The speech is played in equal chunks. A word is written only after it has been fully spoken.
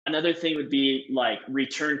Another thing would be like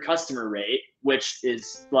return customer rate, which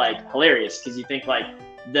is like hilarious because you think like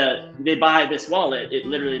they buy this wallet, it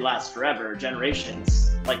literally lasts forever, generations.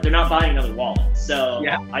 Like they're not buying another wallet, so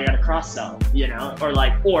Yeah. I gotta cross sell,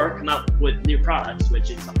 or come up with new products, which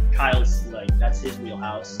is Kyle's like that's his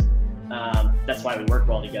wheelhouse. That's why we work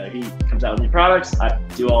well together. He comes out with new products, I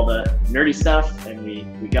do all the nerdy stuff, and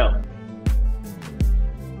we go.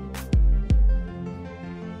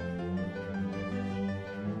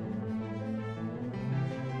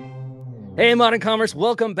 Hey, Modern Commerce,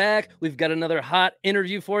 welcome back. We've got another hot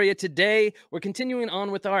interview for you today. We're continuing on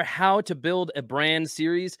with our How to Build a Brand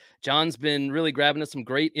series. John's been really grabbing us some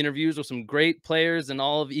great interviews with some great players in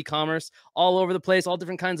all of e-commerce, all over the place, all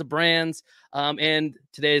different kinds of brands. And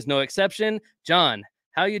today is no exception. John,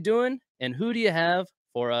 how you doing? And who do you have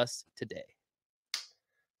for us today?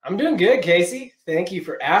 I'm doing good, Casey. Thank you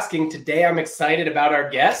for asking. Today, I'm excited about our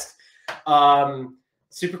guest.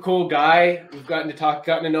 Super cool guy. We've gotten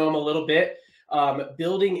to know him a little bit.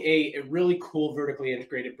 Building a really cool vertically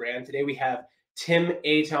integrated brand. Today we have Tim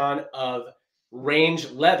Aton of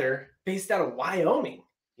Range Leather, based out of Wyoming.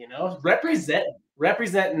 You know,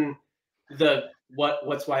 representing the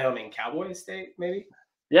what's Wyoming, Cowboy State, maybe.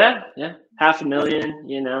 Yeah, 500,000.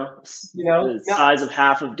 The size of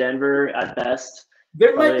half of Denver at best.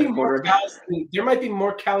 There might be more cows. There might be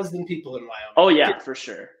more cows than people in Wyoming. Oh yeah, for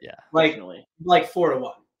sure. Yeah, definitely. like 4 to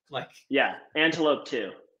 1. Yeah, antelope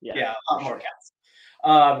too. Yeah, a lot more cows.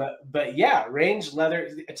 But yeah, Range Leather.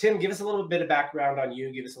 Tim, give us a little bit of background on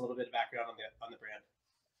you. Give us a little bit of background on the brand.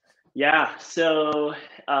 Yeah. So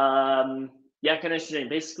kind of interesting.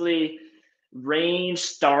 Basically, Range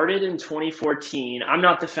started in 2014. I'm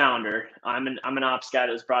not the founder. I'm an ops guy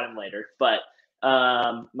that was brought in later, but.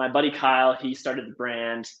 My buddy Kyle, he started the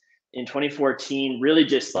brand in 2014, really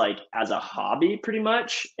just like as a hobby pretty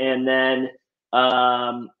much. And then, he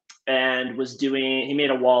made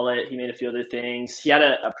a wallet, he made a few other things. He had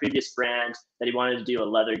a previous brand that he wanted to do a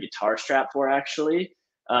leather guitar strap for actually.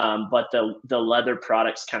 But the leather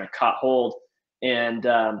products kind of caught hold, and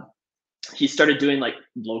he started doing like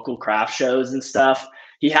local craft shows and stuff.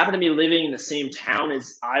 He happened to be living in the same town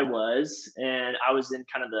as I was, and I was in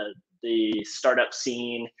kind of the startup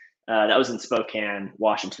scene that was in Spokane,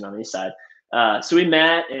 Washington on the east side. So we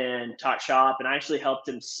met and talked shop, and I actually helped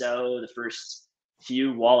him sew the first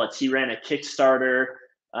few wallets. He ran a Kickstarter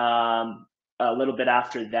a little bit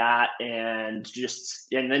after that, and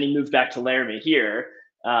then he moved back to Laramie here.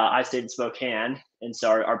 I stayed in Spokane, and so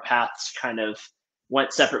our paths kind of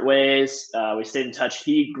went separate ways. We stayed in touch.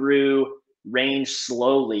 He grew Range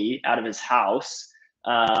slowly out of his house.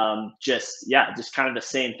 Just kind of the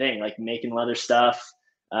same thing, like making leather stuff,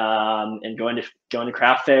 and going to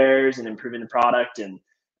craft fairs and improving the product. And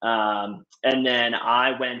then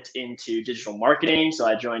I went into digital marketing. So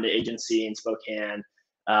I joined an agency in Spokane,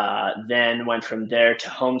 then went from there to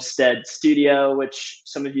Homestead Studio, which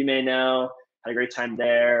some of you may know. Had a great time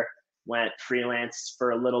there, went freelance for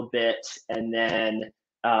a little bit. And then,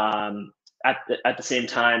 at the same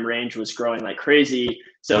time, Range was growing like crazy.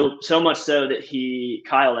 So much so that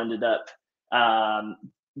Kyle ended up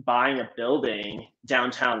buying a building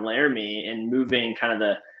downtown Laramie and moving kind of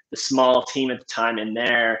the small team at the time in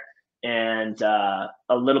there. And a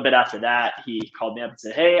little bit after that, he called me up and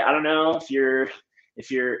said, "Hey, I don't know if you're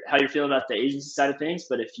how you're feeling about the agency side of things,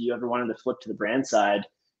 but if you ever wanted to flip to the brand side,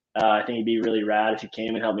 I think it'd be really rad if you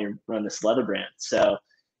came and helped me run this leather brand." So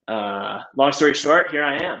long story short, here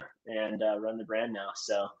I am. And run the brand now.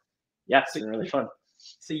 So yeah, it's been really fun.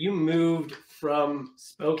 So you moved from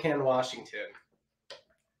Spokane, Washington.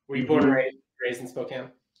 Were you born and raised in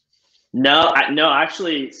Spokane? No,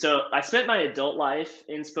 actually. So I spent my adult life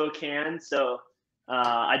in Spokane. So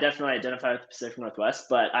I definitely identify with the Pacific Northwest,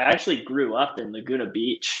 but I actually grew up in Laguna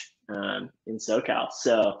Beach in SoCal.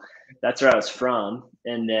 So that's where I was from,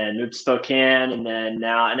 and then moved to Spokane, and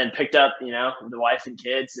then picked up, the wife and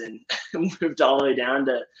kids, and moved all the way down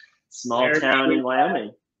to small town in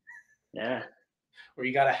Wyoming. Yeah. Where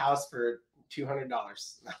you got a house for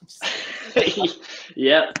 $200.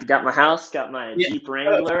 Yep. Got my house, got my Jeep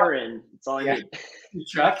Wrangler, and it's all I need.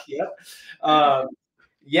 Truck. Yep.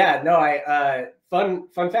 Fun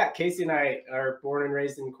fact. Casey and I are born and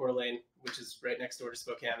raised in Coeur d'Alene, which is right next door to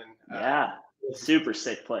Spokane. And super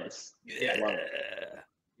sick place. Yeah. Love it.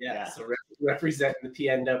 Yeah. So representing the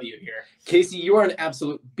PNW here. Casey, you are an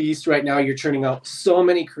absolute beast right now. You're churning out so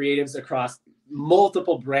many creatives across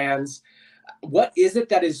multiple brands. What is it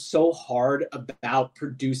that is so hard about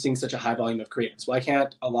producing such a high volume of creatives? Why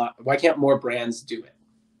can't more brands do it?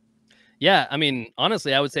 Yeah, I mean,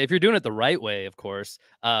 honestly, I would say if you're doing it the right way, of course,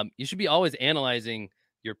 you should be always analyzing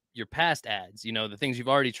your past ads, the things you've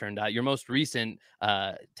already churned out, your most recent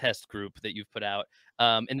test group that you've put out.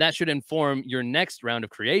 And that should inform your next round of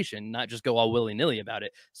creation, not just go all willy-nilly about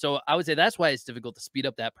it. So I would say that's why it's difficult to speed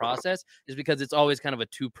up that process, is because it's always kind of a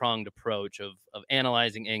two-pronged approach of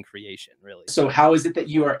analyzing and creation, really. So how is it that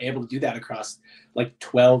you are able to do that across like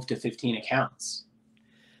 12 to 15 accounts?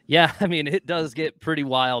 Yeah, I mean, it does get pretty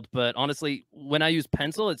wild, but honestly, when I use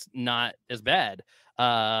Pencil, it's not as bad.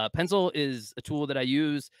 Pencil is a tool that I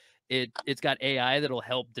use. It's got AI that'll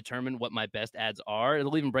help determine what my best ads are.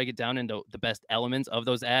 It'll even break it down into the best elements of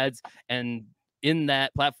those ads. And in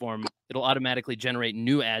that platform, it'll automatically generate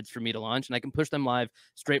new ads for me to launch, and I can push them live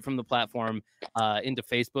straight from the platform into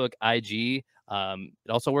Facebook, IG. It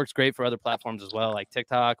also works great for other platforms as well, like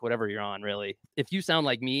TikTok, whatever you're on, really. If you sound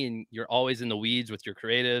like me and you're always in the weeds with your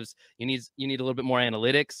creatives, you need a little bit more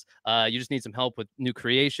analytics. You just need some help with new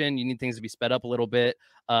creation. You need things to be sped up a little bit.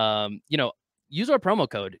 Use our promo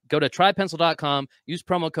code. Go to trypencil.com, use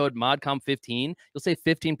promo code MODCOM15. You'll save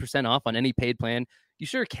 15% off on any paid plan. You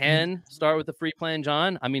sure can start with a free plan,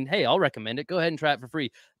 John. I mean, hey, I'll recommend it. Go ahead and try it for free.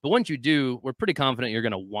 But once you do, we're pretty confident you're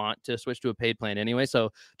going to want to switch to a paid plan anyway. So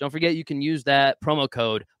don't forget, you can use that promo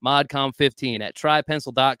code MODCOM15 at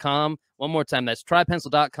trypencil.com. One more time, that's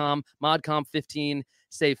trypencil.com, MODCOM15.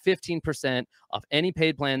 Save 15% off any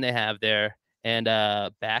paid plan they have there. And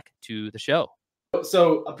back to the show.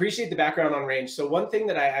 So appreciate the background on Range. So one thing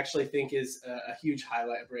that I actually think is a huge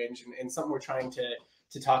highlight of Range, and something we're trying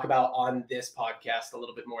to talk about on this podcast a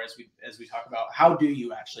little bit more as we talk about how do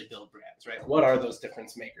you actually build brands, right? What are those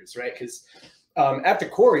difference makers, right? Because at the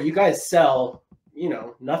core, you guys sell,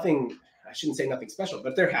 nothing. I shouldn't say nothing special,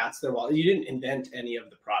 but they're hats, they're wallets. You didn't invent any of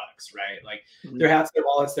the products, right? Like they're hats, they're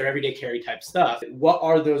wallets, they're everyday carry type stuff. What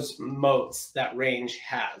are those moats that Range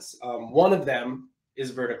has? One of them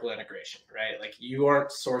is vertical integration, right? Like you aren't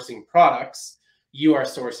sourcing products, you are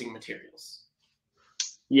sourcing materials.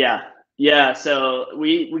 Yeah. So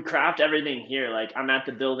we craft everything here. Like I'm at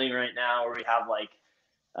the building right now where we have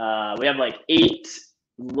like 8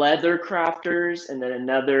 leather crafters and then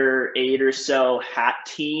another 8 or so hat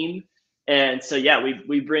team. And so, yeah,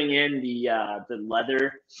 we bring in the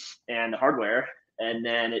leather and the hardware, and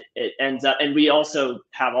then it ends up, and we also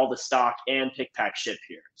have all the stock and pick, pack, ship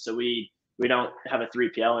here. So we don't have a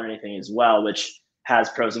 3PL or anything as well, which has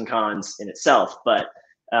pros and cons in itself. But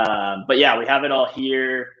yeah, we have it all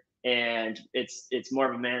here, and it's more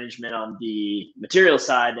of a management on the material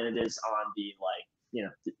side than it is on the,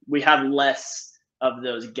 we have less of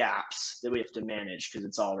those gaps that we have to manage because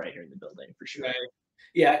it's all right here in the building for sure. Right.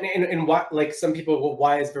 Yeah, and what, like some people, well,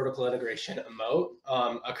 why is vertical integration a moat?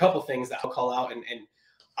 A couple things that I'll call out, and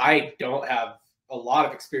I don't have a lot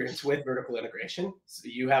of experience with vertical integration. So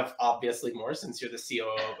you have obviously more since you're the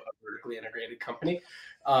COO of a vertically integrated company.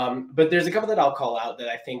 But there's a couple that I'll call out that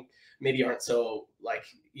I think maybe aren't so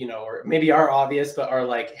or maybe are obvious, but are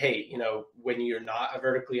like, hey, when you're not a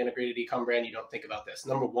vertically integrated e-com brand, you don't think about this.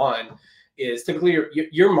 Number one is typically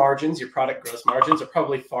your margins, your product gross margins are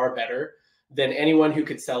probably far better than anyone who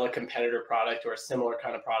could sell a competitor product or a similar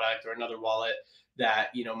kind of product or another wallet that,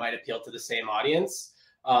 might appeal to the same audience.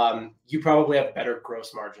 You probably have better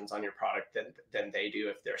gross margins on your product than they do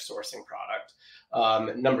if they're sourcing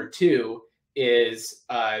product. Number two is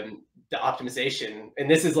the optimization.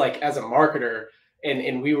 And this is like, as a marketer,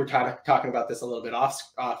 and we were talking about this a little bit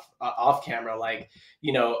off camera,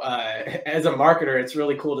 as a marketer, it's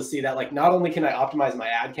really cool to see that, like, not only can I optimize my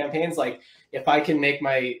ad campaigns, like if I can make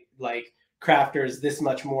my crafters this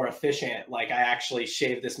much more efficient, like I actually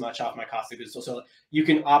shave this much off my cost of goods. So you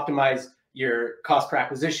can optimize your cost per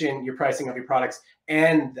acquisition, your pricing of your products,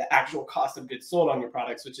 and the actual cost of goods sold on your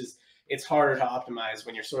products, which is, it's harder to optimize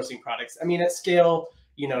when you're sourcing products. I mean, at scale,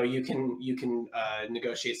 you can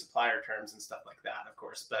negotiate supplier terms and stuff like that, of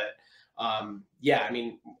course. But yeah, I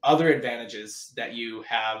mean, other advantages that you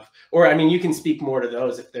have, or I mean, you can speak more to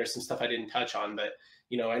those if there's some stuff I didn't touch on, but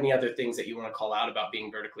any other things that you want to call out about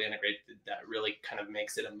being vertically integrated that really kind of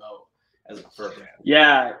makes it a moat as a brand?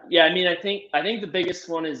 Yeah. I mean, I think the biggest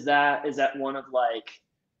one is that one of,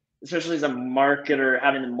 especially as a marketer,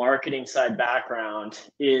 having the marketing side background,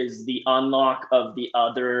 is the unlock of the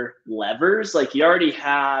other levers. Like you already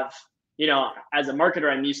have, as a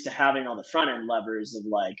marketer, I'm used to having all the front end levers of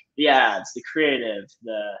the ads, the creative,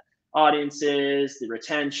 the audiences, the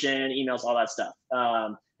retention, emails, all that stuff,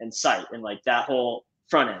 and site, and that whole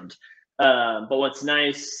front end. But what's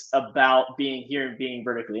nice about being here and being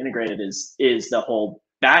vertically integrated is the whole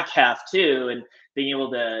back half too, and being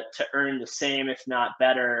able to earn the same, if not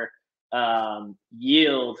better,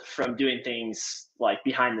 yield from doing things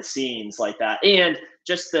behind the scenes like that. And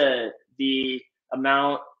just the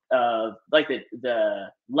amount like the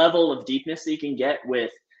level of deepness that you can get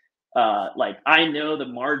with like I know the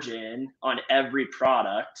margin on every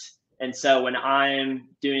product. And so when I'm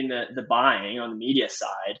doing the buying on the media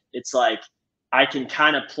side, it's like I can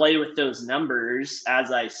kind of play with those numbers as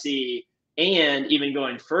I see, and even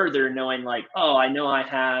going further, knowing like, oh, I know I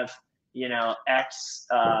have, you know, X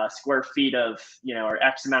square feet of, you know, or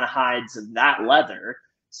X amount of hides of that leather.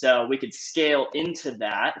 So we could scale into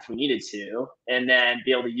that if we needed to, and then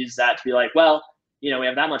be able to use that to be like, well, you know, we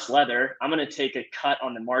have that much leather. I'm going to take a cut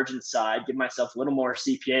on the margin side, give myself a little more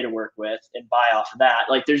CPA to work with, and buy off of that.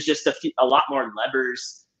 Like there's just a lot more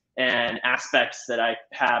levers and aspects that I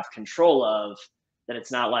have control of, that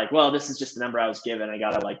it's not like, well, this is just the number I was given, I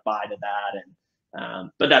got to like buy to that.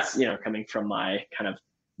 And but that's, you know, coming from my kind of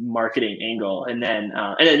marketing angle. And then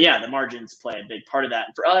yeah, the margins play a big part of that.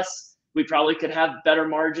 And for us, we probably could have better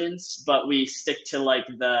margins, but we stick to like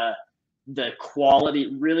the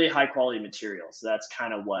quality, really high quality materials. So that's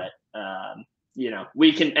kind of what, you know,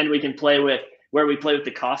 we can play with. Where we play with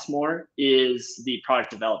the cost more is the product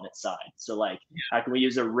development side. So like, how can we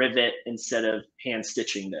use a rivet instead of hand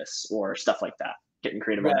stitching this, or stuff like that, getting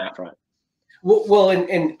creative on that front. Well,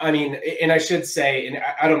 and I mean, and I should say, and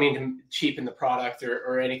I don't mean to cheapen the product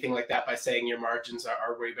or anything like that by saying your margins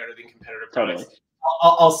are way better than competitor products. Totally.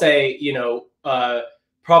 I'll say, you know,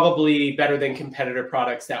 probably better than competitor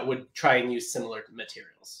products that would try and use similar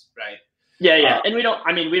materials, right? Yeah. And we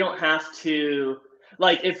don't have to,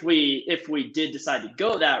 like, if we did decide to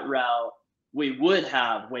go that route, we would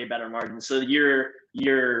have way better margins. So your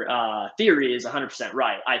theory is 100%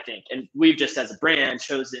 right, I think. And we've just, as a brand,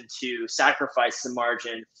 chosen to sacrifice some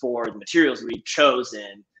margin for the materials we've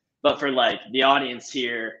chosen. But for like the audience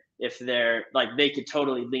here, if they're like, they could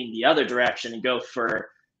totally lean the other direction and go for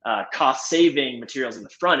cost saving materials in the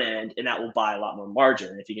front end, and that will buy a lot more margin.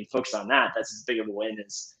 And if you can focus on that, that's as big of a win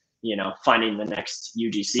as, you know, finding the next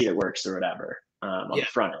UGC that works or whatever on the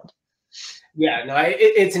front end. Yeah, no,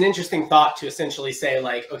 it's an interesting thought to essentially say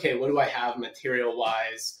like, okay, what do I have material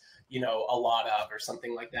wise, you know, a lot of, or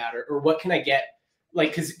something like that, or what can I get,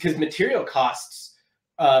 like, because material costs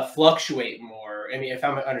fluctuate more. I mean, if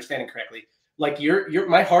I'm understanding correctly, like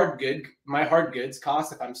my hard goods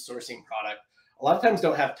costs, if I'm sourcing product, a lot of times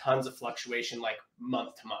don't have tons of fluctuation, like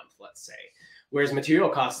month to month, let's say, whereas material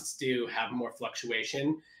costs do have more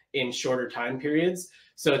fluctuation in shorter time periods.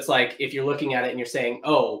 So it's like, if you're looking at it and you're saying,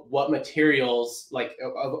 oh, what materials, like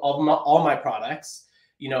of all my products,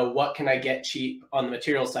 you know, what can I get cheap on the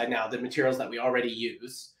material side now, the materials that we already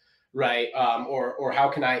use, right? Or how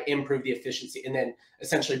can I improve the efficiency, and then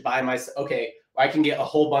essentially buy okay, I can get a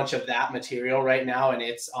whole bunch of that material right now and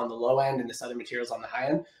it's on the low end and this other material's on the high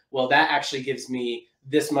end. Well, that actually gives me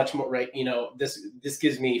this much more, right? You know, this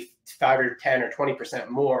gives me 5 or 10 or 20%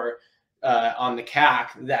 more on the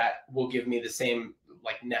CAC that will give me the same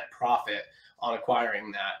like net profit on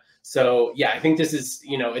acquiring that. So yeah, I think this is,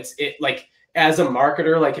 you know, it like, as a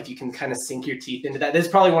marketer, like if you can kind of sink your teeth into that, this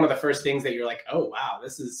is probably one of the first things that you're like, oh wow,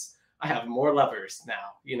 I have more levers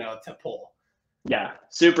now, you know, to pull. Yeah,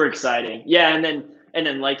 super exciting. Yeah, and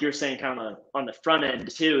then like you're saying, kind of on the front end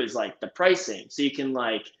too, is like the pricing. So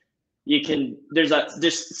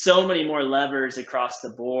there's so many more levers across the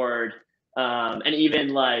board, and even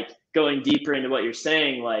like going deeper into what you're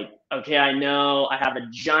saying, like, okay, I know I have a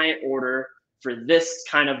giant order for this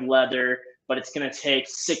kind of leather, but it's going to take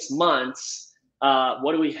 6 months.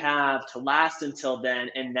 What do we have to last until then?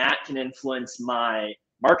 And that can influence my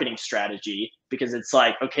marketing strategy, because it's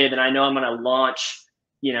like, okay, then I know I'm going to launch,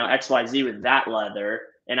 you know, XYZ with that leather,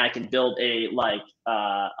 and I can build a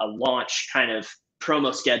launch kind of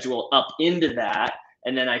promo schedule up into that.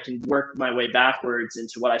 And then I can work my way backwards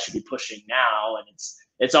into what I should be pushing now. And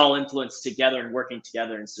it's all influenced together and working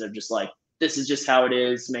together, instead of just like, this is just how it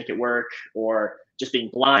is, make it work, or just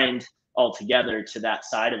being blind altogether to that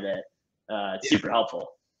side of it. It's super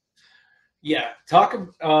helpful. Yeah.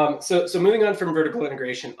 So moving on from vertical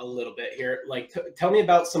integration a little bit here, like tell me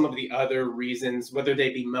about some of the other reasons, whether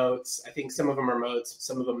they be moats. I think some of them are moats.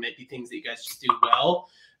 Some of them may be things that you guys just do well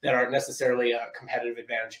that aren't necessarily a competitive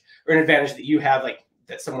advantage, or an advantage that you have, like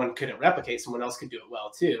that someone couldn't replicate, someone else could do it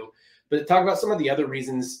well too. But talk about some of the other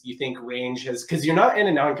reasons you think Range has, because you're not in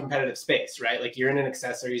a non-competitive space, right? Like you're in an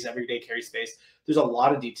accessories, everyday carry space. There's a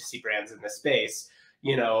lot of D2C brands in this space,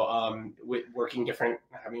 you know, with working different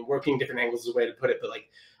angles is a way to put it, but like,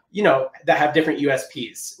 you know, that have different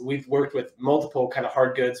USPs. We've worked with multiple kind of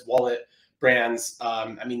hard goods, wallet brands.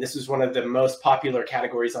 I mean, this was one of the most popular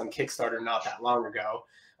categories on Kickstarter not that long ago.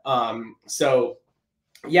 So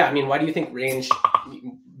yeah, I mean, why do you think Range,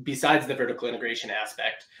 besides the vertical integration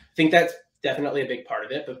aspect, I think that's definitely a big part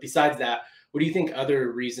of it, but besides that, what do you think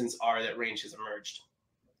other reasons are that range has emerged?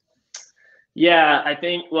 Yeah, I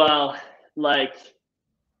think, well, like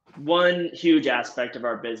one huge aspect of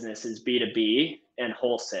our business is B2B and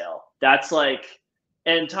wholesale. That's like,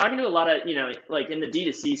 and talking to a lot of, like in the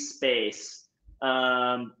D2C space,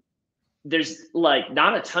 there's like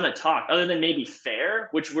not a ton of talk other than maybe fair,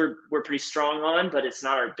 which we're pretty strong on, but it's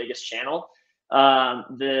not our biggest channel.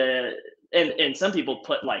 And some people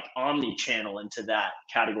put like omni-channel into that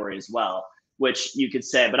category as well, which you could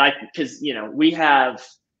say, but because we have,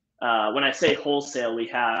 when I say wholesale, we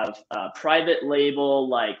have private label,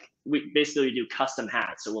 like we basically do custom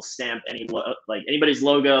hats. So we'll stamp like anybody's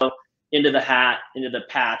logo into the hat, into the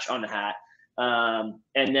patch on the hat.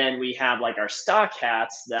 And then we have like our stock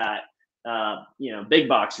hats that, big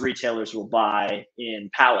box retailers will buy in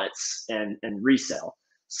pallets and resell.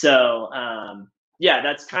 So, yeah,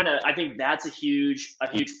 that's kind of, I think that's a huge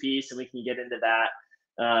piece, and we can get into that.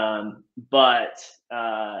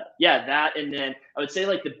 Yeah, that, and then I would say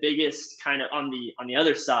like the biggest kind of on the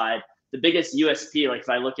other side, the biggest USP, like if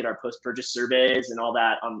I look at our post-purchase surveys and all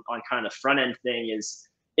that on kind of the front end thing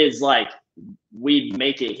is like we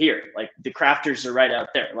make it here. Like the crafters are right out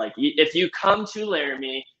there. Like if you come to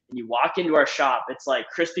Laramie and you walk into our shop, it's like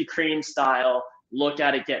Krispy Kreme style. Look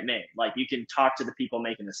at it get made. Like you can talk to the people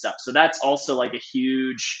making the stuff. So that's also like a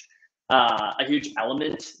huge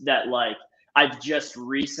element that like I've just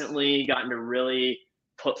recently gotten to really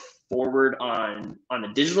put forward on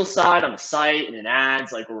the digital side, on the site and in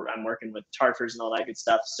ads. Like I'm working with Tarfers and all that good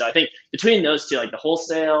stuff. So I think between those two, like the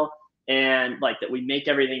wholesale and like that we make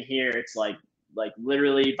everything here, it's like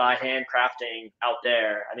literally by hand crafting out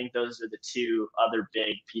there. I think those are the two other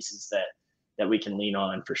big pieces that we can lean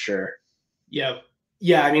on for sure. Yeah.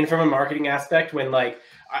 I mean, from a marketing aspect, when like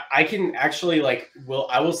I can actually like,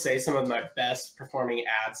 I will say some of my best performing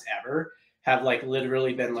ads ever have like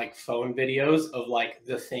literally been like phone videos of like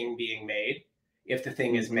the thing being made. If the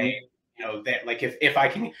thing is made, that like if I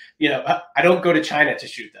can, I don't go to China to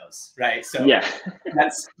shoot those, right? So yeah,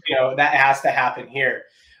 that's that has to happen here.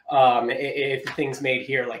 If the thing's made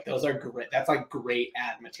here, like those are great. That's like great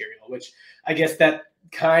ad material, which I guess that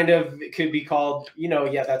kind of could be called,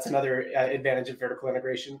 yeah, that's another advantage of vertical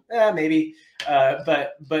integration, maybe.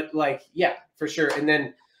 But like, yeah, for sure. And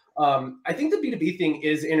then I think the B2B thing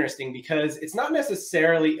is interesting because it's not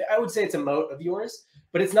necessarily, I would say it's a moat of yours,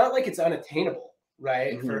 but it's not like it's unattainable,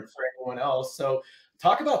 right? Mm-hmm. for anyone else. So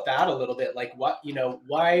talk about that a little bit. Like what,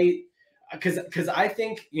 why, because I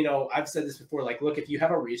think, I've said this before, like, look, if you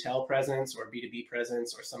have a retail presence or B2B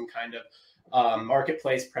presence or some kind of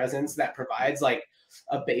marketplace presence that provides like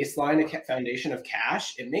a baseline, a foundation of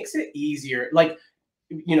cash, it makes it easier. Like,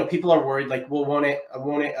 people are worried, like, well, won't it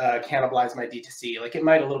cannibalize my D2C? Like it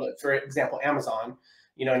might a little bit. For example, Amazon,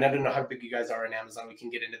 and I don't know how big you guys are in Amazon. We can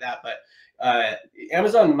get into that, but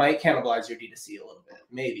Amazon might cannibalize your D2C a little bit,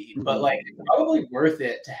 maybe, but like it's probably worth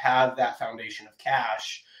it to have that foundation of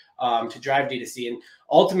cash to drive D2C. And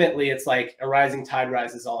ultimately it's like a rising tide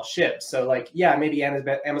rises all ships. So like, yeah, maybe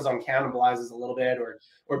Amazon cannibalizes a little bit or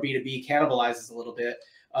B2B cannibalizes a little bit.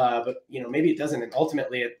 But maybe it doesn't. And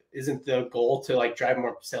ultimately it isn't the goal to like drive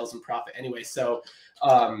more sales and profit anyway. So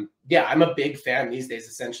yeah, I'm a big fan these days,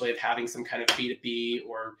 essentially, of having some kind of B2B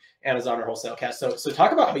or Amazon or wholesale cash. So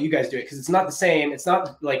talk about how you guys do it. Cause it's not the same. It's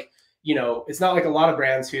not like, it's not like a lot of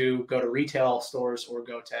brands who go to retail stores or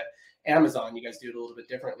go to Amazon. You guys do it a little bit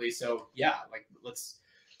differently. So yeah, like let's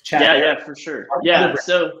chat. Yeah, for sure. Yeah.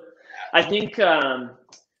 So I think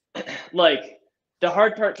like the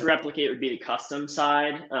hard part to replicate would be the custom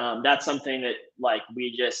side. That's something that like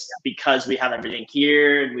we just, because we have everything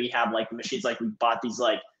here and we have like the machines, like we bought these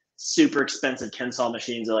like super expensive Kensal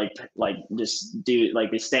machines that like just do like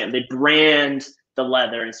they brand the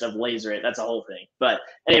leather instead of laser it. That's a whole thing. But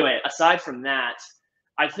anyway, aside from that,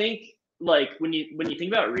 I think like when you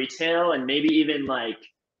think about retail and maybe even like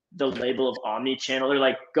the label of omni-channel, or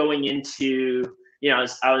like going into,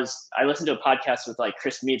 I listened to a podcast with like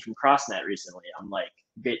Chris Mead from CrossNet recently. I'm like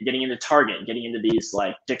getting into Target, getting into these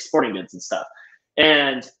like Dick's Sporting Goods and stuff.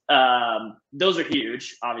 And those are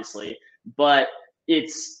huge, obviously, but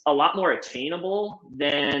it's a lot more attainable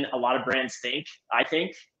than a lot of brands think, I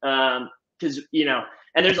think. Because,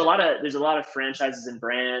 and there's a lot of franchises and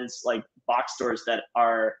brands like box stores that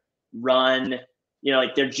are run,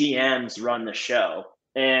 like their GMs run the show.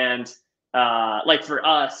 And like for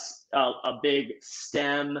us, a big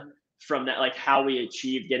stem from that, like how we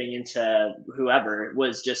achieved getting into whoever,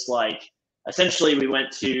 was just like, essentially we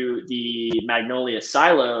went to the Magnolia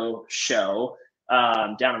Silo show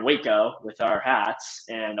down in Waco with our hats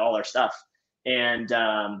and all our stuff. And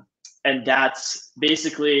that's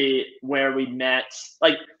basically where we met.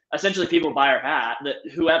 Like essentially people buy our hat,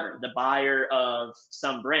 whoever, the buyer of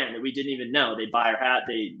some brand that we didn't even know, they buy our hat,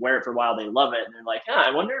 they wear it for a while, they love it, and they're like,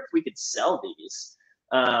 I wonder if we could sell these.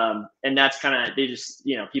 And that's kind of, they just,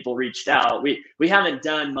 people reached out. We haven't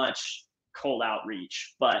done much cold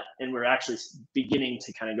outreach, and we're actually beginning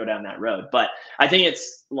to kind of go down that road. But I think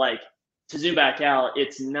it's like, to zoom back out,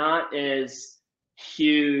 it's not as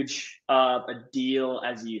huge of a deal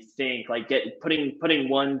as you think. Like putting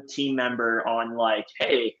one team member on, like,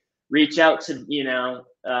 hey, reach out to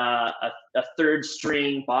a third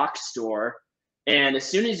string box store, and as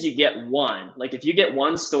soon as you get one, like if you get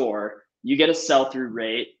one store, you get a sell-through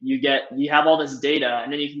rate, you have all this data,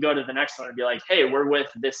 and then you can go to the next one and be like, hey, we're with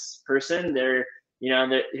this person, they're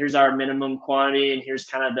here's our minimum quantity, and here's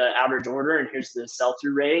kind of the average order, and here's the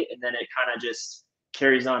sell-through rate, and then it kind of just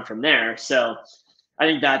carries on from there. So I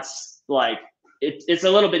think that's like, it's a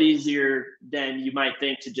little bit easier than you might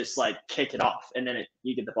think to just like kick it off, and then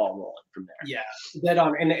you get the ball rolling from there. Yeah, that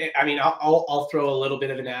on. And I mean, I'll throw a little bit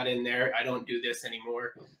of an ad in there. I don't do this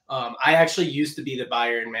anymore. I actually used to be the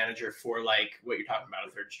buyer and manager for like what you're talking about,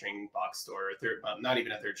 a third string box store, not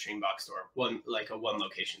even a third string box store, one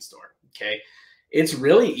location store. Okay. It's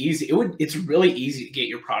really easy. It's really easy to get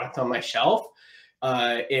your product on my shelf.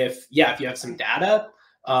 If you have some data,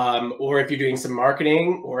 or if you're doing some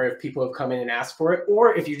marketing, or if people have come in and asked for it,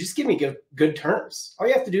 or if you just give me good terms. All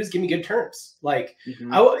you have to do is give me good terms. Like, even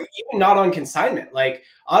not on consignment. Like,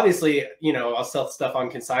 obviously, I'll sell stuff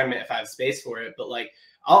on consignment if I have space for it, but like,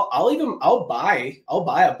 I'll buy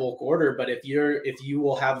a bulk order. But if you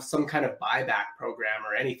will have some kind of buyback program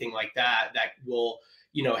or anything like that will,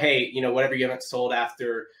 hey, whatever you haven't sold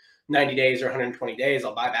after 90 days or 120 days,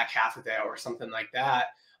 I'll buy back half of that or something like that.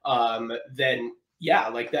 Then yeah,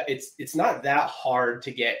 like that, it's not that hard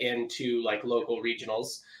to get into like local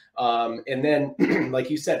regionals. And then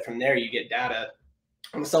like you said, from there, you get data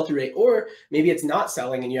on the sell-through rate, or maybe it's not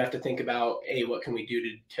selling and you have to think about, hey, what can we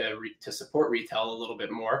do to support retail a little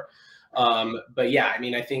bit more? But yeah, I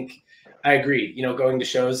mean, I think I agree, going to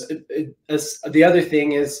shows. The other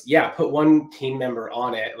thing is, put one team member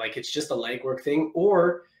on it. Like, it's just a legwork thing,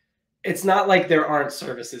 or it's not like there aren't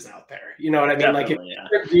services out there. You know what I mean? Definitely,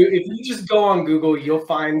 like if you just go on Google, you'll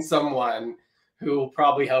find someone who will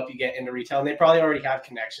probably help you get into retail, and they probably already have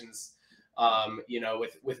connections,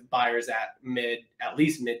 with buyers at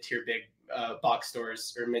least mid-tier big box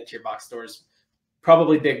stores, or mid-tier box stores,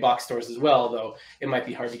 probably big box stores as well, though it might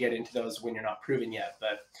be hard to get into those when you're not proven yet.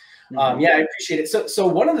 But I appreciate it. So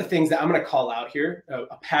one of the things that I'm going to call out here,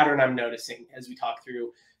 a pattern I'm noticing as we talk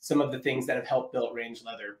through some of the things that have helped build Range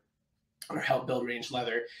Leather,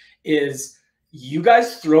 is you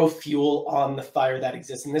guys throw fuel on the fire that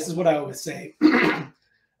exists. And this is what I always say.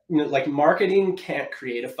 Like, marketing can't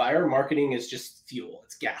create a fire. Marketing is just fuel.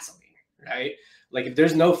 It's gasoline, right? Like, if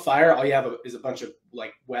there's no fire, all you have is a bunch of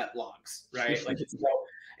like wet logs, right? Like,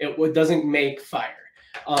 it doesn't make fire.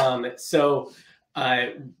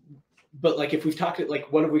 But like, if we've talked,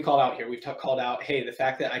 like, what have we called out here? We've called out, hey, the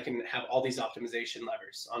fact that I can have all these optimization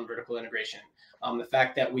levers on vertical integration, the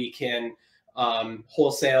fact that we can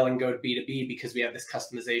wholesale and go to B2B because we have this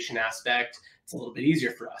customization aspect. It's a little bit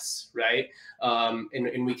easier for us, right?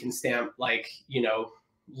 And we can stamp, like,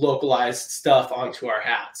 localized stuff onto our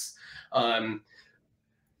hats.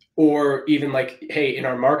 Or even like, hey, in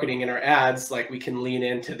our marketing, in our ads, like, we can lean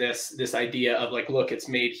into this idea of like, look, it's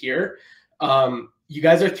made here. You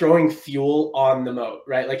guys are throwing fuel on the moat,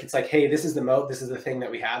 right? Like, it's like, hey, this is the moat. This is the thing that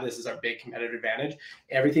we have. This is our big competitive advantage.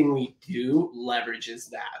 Everything we do leverages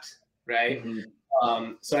that, right?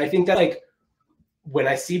 So I think that, like, when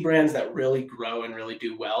I see brands that really grow and really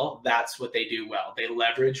do well, that's what they do well. They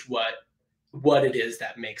leverage what it is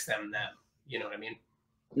that makes them them. You know what I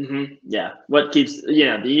mean? Yeah. What keeps,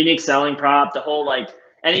 the unique selling prop, the whole, like,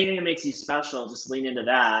 anything that makes you special, just lean into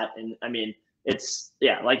that. And I mean, it's,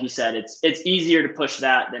 like you said, it's easier to push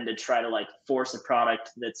that than to try to like force a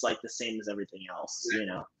product that's like the same as everything else,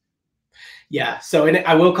 Yeah. So, and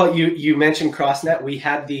I will call you mentioned CrossNet. We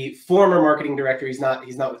had the former marketing director. He's not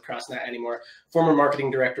with CrossNet anymore. Former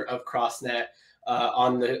marketing director of CrossNet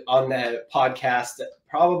on the podcast.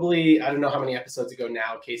 Probably, I don't know how many episodes ago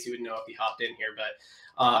now. Casey would know if he hopped in here, but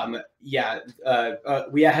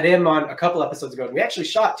we had him on a couple episodes ago, and we actually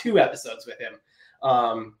shot 2 episodes with him.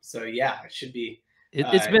 So yeah, it should be.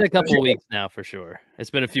 It's been a couple of weeks now for sure.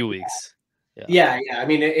 It's been a few weeks. Yeah. I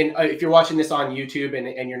mean, if you're watching this on YouTube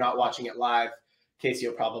and you're not watching it live, Casey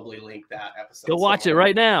will probably link that episode. Go watch it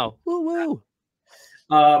right now. Woo woo.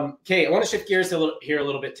 Okay, I want to shift gears a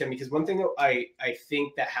little bit, Tim, because one thing that I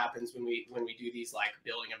think that happens when we do these like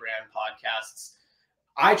building a brand podcasts,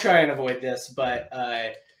 I try and avoid this, but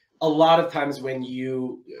a lot of times when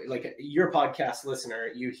you, like, you're a podcast listener,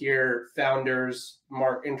 you hear founders,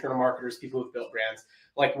 internal marketers, people who've built brands,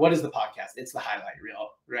 like, what is the podcast? It's the highlight reel,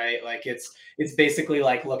 right? Like it's basically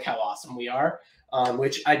like, look how awesome we are,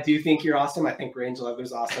 which I do think you're awesome. I think Range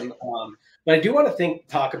Leather's awesome. But I do want to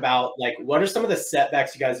talk about, like, what are some of the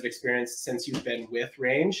setbacks you guys have experienced since you've been with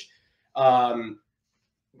Range? And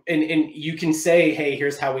you can say, hey,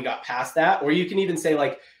 here's how we got past that. Or you can even say,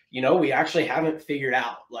 like, you know, we actually haven't figured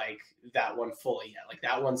out, like, that one fully yet. Like,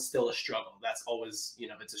 that one's still a struggle. That's always, you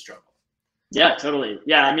know, it's a struggle. Yeah, totally.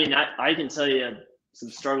 Yeah, I mean, I can tell you some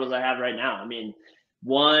struggles I have right now. I mean,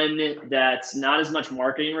 one that's not as much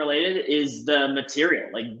marketing related is the material,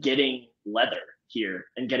 like getting leather here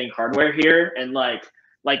and getting hardware here. And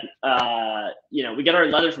you know, we get our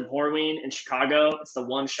leather from Horween in Chicago. It's the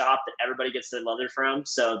one shop that everybody gets their leather from.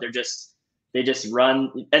 So they just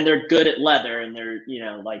run, and they're good at leather, and they're, you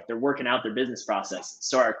know, like, they're working out their business process.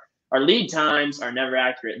 So our lead times are never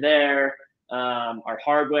accurate there. Our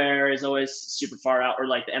hardware is always super far out, or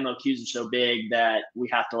like the MOQs are so big that we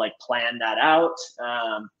have to like plan that out.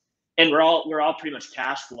 And we're all pretty much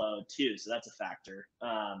cash flow too. So that's a factor.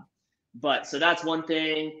 But so that's one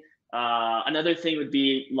thing. Another thing would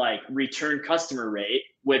be like return customer rate,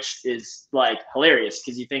 which is like hilarious,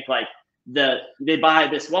 because you think like they buy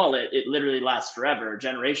this wallet, it literally lasts forever,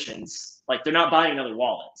 generations. Like, they're not buying another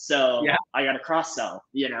wallet. So yeah. I got to cross sell,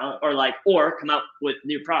 you know, or come out with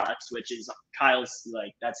new products, which is Kyle's,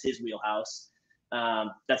 like, that's his wheelhouse.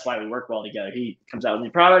 That's why we work well together. He comes out with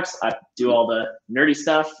new products. I do all the nerdy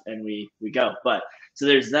stuff, and we go. But so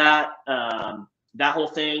there's that whole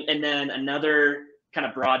thing. And then another kind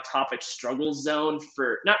of broad topic struggle zone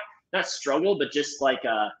for not struggle, but just like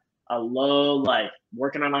a low, like,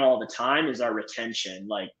 working on it all the time is our retention.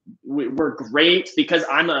 Like, we're great because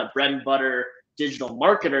I'm a bread and butter digital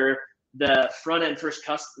marketer. The front end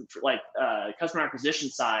customer acquisition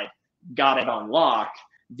side got it on lock.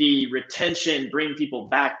 The retention, bring people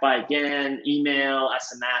back, buy again, email,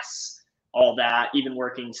 SMS, all that, even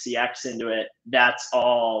working CX into it, that's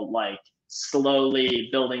all like slowly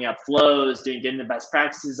building up flows, getting the best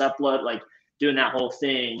practices upload, like doing that whole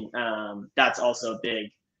thing. That's also a big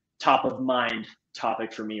top of mind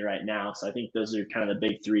topic for me right now. So I think those are kind of the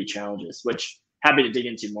big three challenges, which happy to dig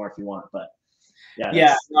into more if you want. But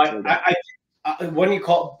yeah, when you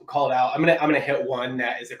call it out, I'm gonna hit one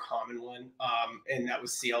that is a common one, and that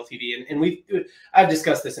was CLTV, and I've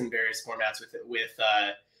discussed this in various formats with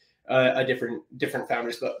different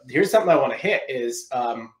founders. But here's something I want to hit is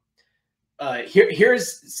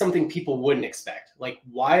here's something people wouldn't expect. Like,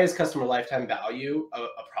 why is customer lifetime value a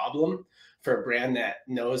problem for a brand that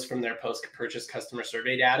knows from their post-purchase customer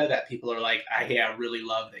survey data that people are like, hey, I really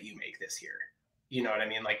love that you make this here. You know what I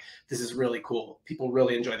mean? Like, this is really cool. People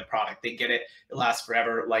really enjoy the product. They get it. It lasts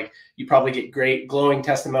forever. Like, you probably get great glowing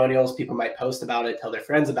testimonials. People might post about it, tell their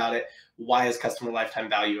friends about it. Why is customer lifetime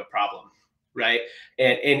value a problem? Right.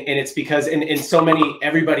 And it's because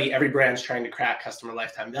every brand's trying to crack customer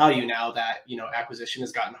lifetime value now that, you know, acquisition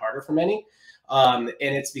has gotten harder for many. And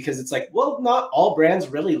it's because it's like, well, not all brands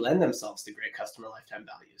really lend themselves to great customer lifetime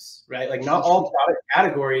values, right? Like, not all product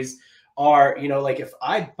categories are, you know, like, if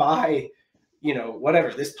I buy, you know,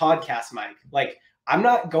 whatever, this podcast mic, like, I'm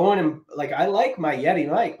not going and, like, I like my Yeti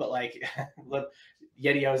mic, but like, look,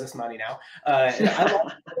 Yeti owes us money now. And I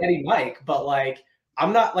like the Yeti mic, but like,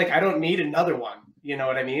 I'm not like, I don't need another one. You know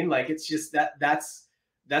what I mean? Like, it's just that's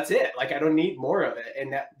it. Like, I don't need more of it.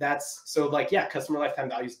 And that's so, like, yeah, customer lifetime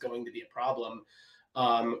value is going to be a problem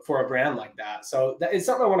for a brand like that. So that is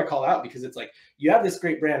something I want to call out, because it's like, you have this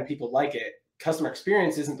great brand, people like it. Customer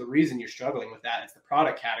experience isn't the reason you're struggling with that. It's the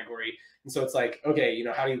product category. And so it's like, okay, you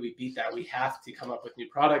know, how do we beat that? We have to come up with new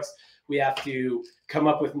products. We have to come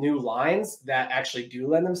up with new lines that actually do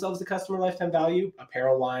lend themselves to customer lifetime value,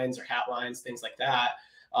 apparel lines or hat lines, things like that,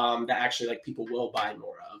 that actually, like, people will buy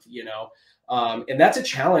more of, you know. And that's a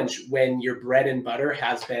challenge when your bread and butter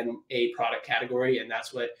has been a product category, and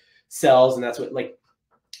that's what sells, and that's what, like,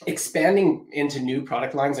 expanding into new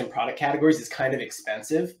product lines and product categories is kind of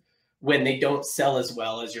expensive when they don't sell as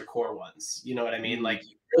well as your core ones. You know what I mean? Like,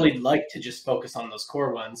 you really like to just focus on those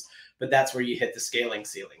core ones, but that's where you hit the scaling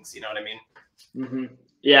ceilings. You know what I mean? Mm-hmm.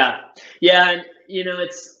 Yeah. Yeah. And, you know,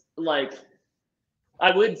 it's like,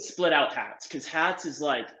 I would split out hats, because hats is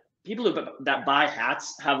like, people that buy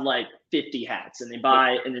hats have like 50 hats, and they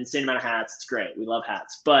buy an insane amount of hats. It's great. We love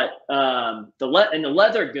hats. But the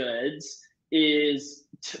leather goods is,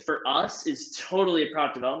 for us, is totally a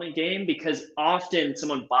product development game, because often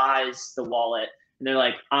someone buys the wallet and they're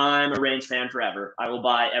like, I'm a Range fan forever. I will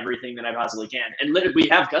buy everything that I possibly can. And literally, we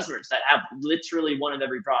have customers that have literally one of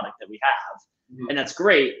every product that we have. and that's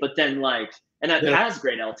great. But then like, and that has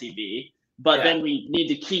great LTV, but then we need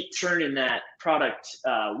to keep churning that product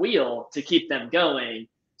wheel to keep them going.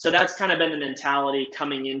 So that's kind of been the mentality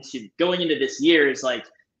going into this year, is like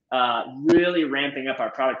really ramping up our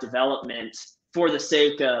product development for the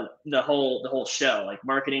sake of the whole show. Like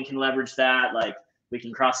marketing can leverage that, like we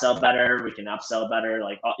can cross sell better, we can upsell better,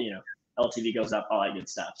 like LTV goes up, all that good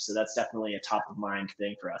stuff. So that's definitely a top of mind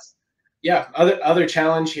thing for us. Yeah. Other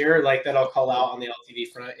challenge here, like that I'll call out on the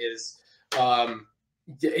LTV front is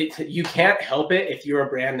you can't help it if you're a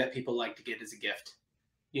brand that people like to get as a gift.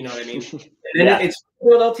 You know what I mean? It's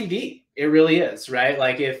build LTV. It really is, right?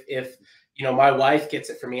 Like if my wife gets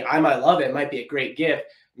it for me, I might love it. It might be a great gift.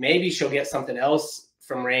 Maybe she'll get something else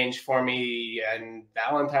from Range for me and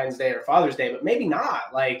Valentine's Day or Father's Day, but maybe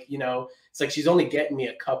not. Like, it's like she's only getting me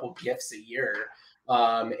a couple gifts a year.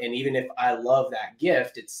 And even if I love that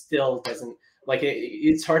gift, it still doesn't, like,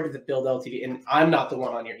 it's hard to build LTV. And I'm not the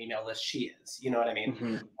one on your email list. She is, you know what I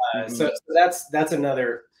mean? So that's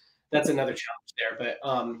another challenge there. But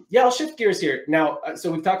I'll shift gears here. Now,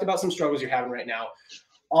 so we've talked about some struggles you're having right now.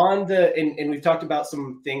 And we've talked about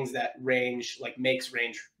some things that makes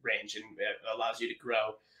range and allows you to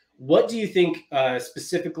grow. What do you think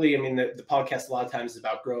specifically? I mean, the podcast a lot of times is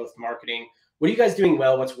about growth, marketing. What are you guys doing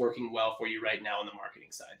well? What's working well for you right now on the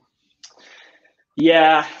marketing side?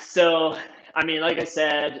 Yeah. So, I mean, like I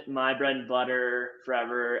said, my bread and butter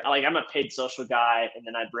forever, like I'm a paid social guy, and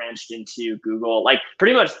then I branched into Google. Like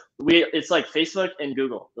pretty much it's like Facebook and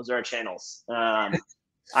Google. Those are our channels.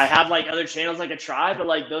 I have like other channels like a Tribe, but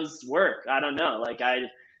like those work. I don't know. Like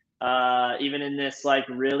even in this like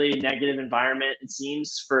really negative environment, it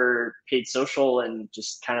seems, for paid social and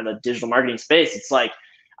just kind of a digital marketing space, it's like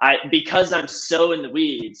because I'm so in the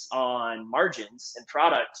weeds on margins and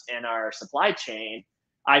product and our supply chain,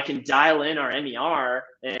 I can dial in our MER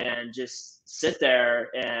and just sit there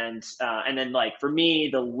and then like for me,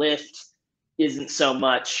 the lift isn't so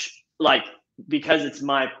much like, because it's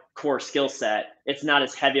my core skill set, it's not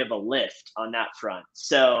as heavy of a lift on that front.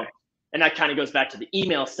 So, and that kind of goes back to the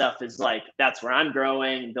email stuff, is like, that's where I'm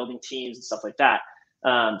growing and building teams and stuff like that.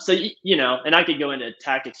 So, and I could go into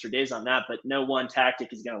tactics for days on that, but no one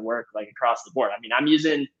tactic is going to work like across the board. I mean, I'm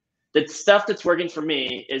using the stuff that's working for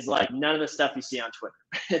me is like none of the stuff you see on Twitter.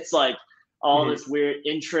 It's like all this weird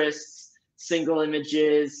interests, single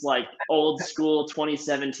images, like old school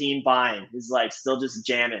 2017 buying is like still just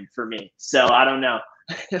jamming for me. So I don't know.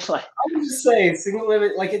 Like, I would just say single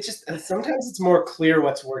image, like it just sometimes it's more clear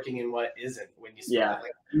what's working and what isn't when you start.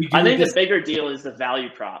 Like, I think the bigger deal is the value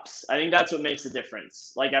props. I think that's what makes the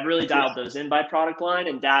difference. Like I've really dialed those in by product line,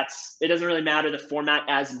 and it doesn't really matter the format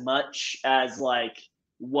as much as like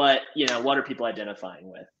what are people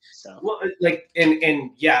identifying with. So well, like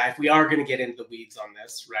and yeah, if we are going to get into the weeds on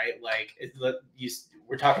this, right? Like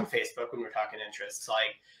we're talking Facebook when we're talking interests,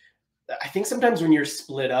 like. I think sometimes when you're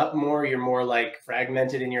split up more, you're more like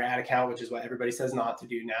fragmented in your ad account, which is what everybody says not to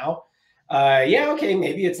do now. Okay,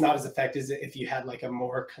 maybe it's not as effective as if you had like a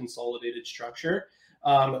more consolidated structure.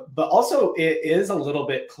 But also it is a little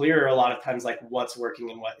bit clearer a lot of times, like what's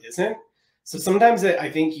working and what isn't. So sometimes I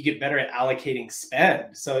think you get better at allocating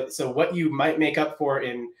spend. So what you might make up for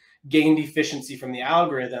in gained efficiency from the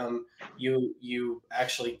algorithm, you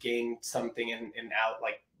actually gain something in out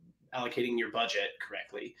like allocating your budget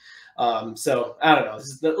correctly. So I don't know. This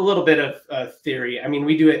is a little bit of theory. I mean,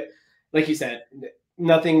 we do it, like you said,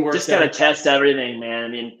 nothing works. Just gotta test everything, man. I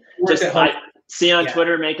mean, just see on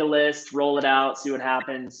Twitter, make a list, roll it out, see what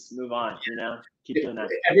happens, move on. Keep doing that.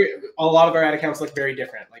 A lot of our ad accounts look very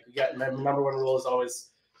different. Like we got my number one rule is always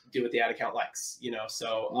do what the ad account likes.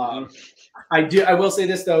 So I will say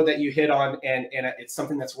this though, that you hit on, and it's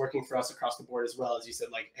something that's working for us across the board as well. As you said,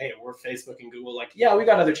 like, hey, we're Facebook and Google. Like, yeah, we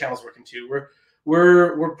got other channels working too.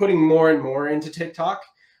 We're putting more and more into TikTok.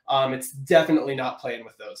 It's definitely not playing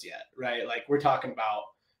with those yet, right? Like we're talking about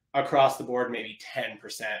across the board, maybe 10%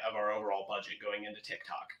 of our overall budget going into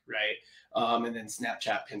TikTok, right? And then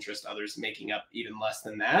Snapchat, Pinterest, others making up even less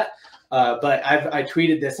than that. But I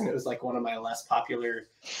tweeted this, and it was like one of my less popular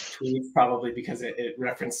tweets, probably because it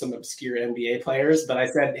referenced some obscure NBA players. But I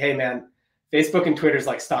said, hey man, Facebook and Twitter's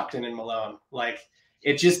like Stockton and Malone. Like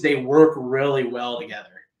they work really well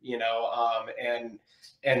together,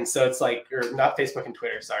 and so it's like, or not Facebook and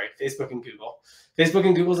Twitter, sorry, Facebook and Google. Facebook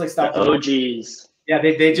and Google's like Stockton. OGs. Yeah,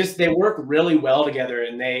 they work really well together,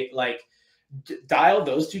 and they like dial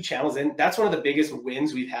those two channels in. That's one of the biggest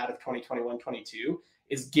wins we've had of 2021-22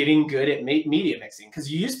 is getting good at media mixing, because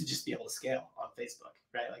you used to just be able to scale on Facebook,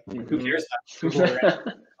 right? Like who cares about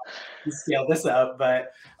Google? You scale this up,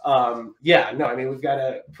 but I mean, we've got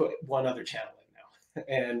to put one other channel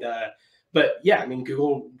in now, and But yeah, I mean,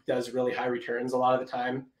 Google does really high returns a lot of the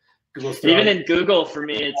time. Google's Even in Google, for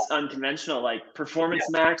me, it's unconventional. Like Performance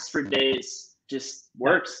Max for days just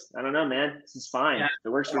works. I don't know, man. This is fine. Yeah. If it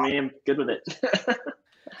works for me, I'm good with it.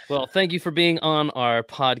 Well, thank you for being on our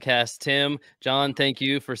podcast, Tim. John, thank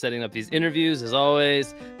you for setting up these interviews, as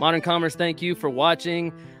always. Modern Commerce, thank you for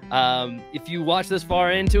watching. If you watch this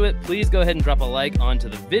far into it, please go ahead and drop a like onto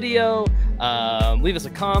the video. Leave us a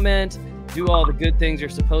comment. Do all the good things you're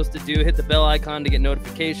supposed to do. Hit the bell icon to get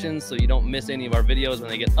notifications so you don't miss any of our videos when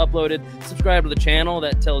they get uploaded. Subscribe to the channel.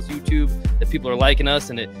 That tells YouTube that people are liking us,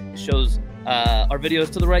 and it shows our videos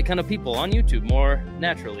to the right kind of people on YouTube more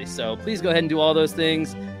naturally. So please go ahead and do all those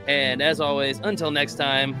things. And as always, until next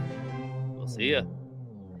time, we'll see ya.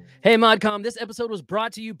 Hey, ModCom, this episode was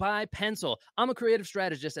brought to you by Pencil. I'm a creative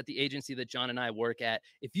strategist at the agency that John and I work at.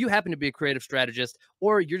 If you happen to be a creative strategist,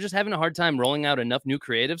 or you're just having a hard time rolling out enough new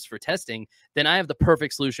creatives for testing, then I have the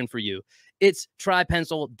perfect solution for you. It's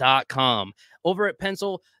trypencil.com. Over at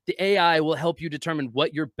Pencil, the AI will help you determine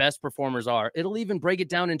what your best performers are. It'll even break it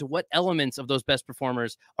down into what elements of those best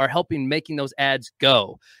performers are helping making those ads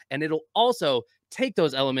go. And it'll also take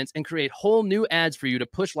those elements and create whole new ads for you to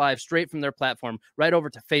push live straight from their platform right over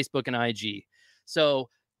to Facebook and IG. So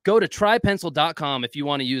go to trypencil.com if you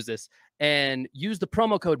want to use this and use the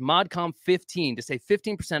promo code ModCom15 to save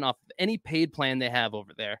 15% off of any paid plan they have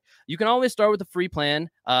over there. You can always start with a free plan.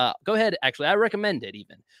 Go ahead. Actually, I recommend it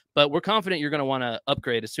even, but we're confident you're going to want to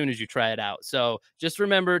upgrade as soon as you try it out. So just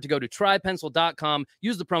remember to go to trypencil.com,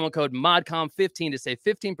 use the promo code ModCom15 to save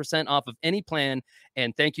 15% off of any plan.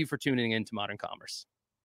 And thank you for tuning in to Modern Commerce.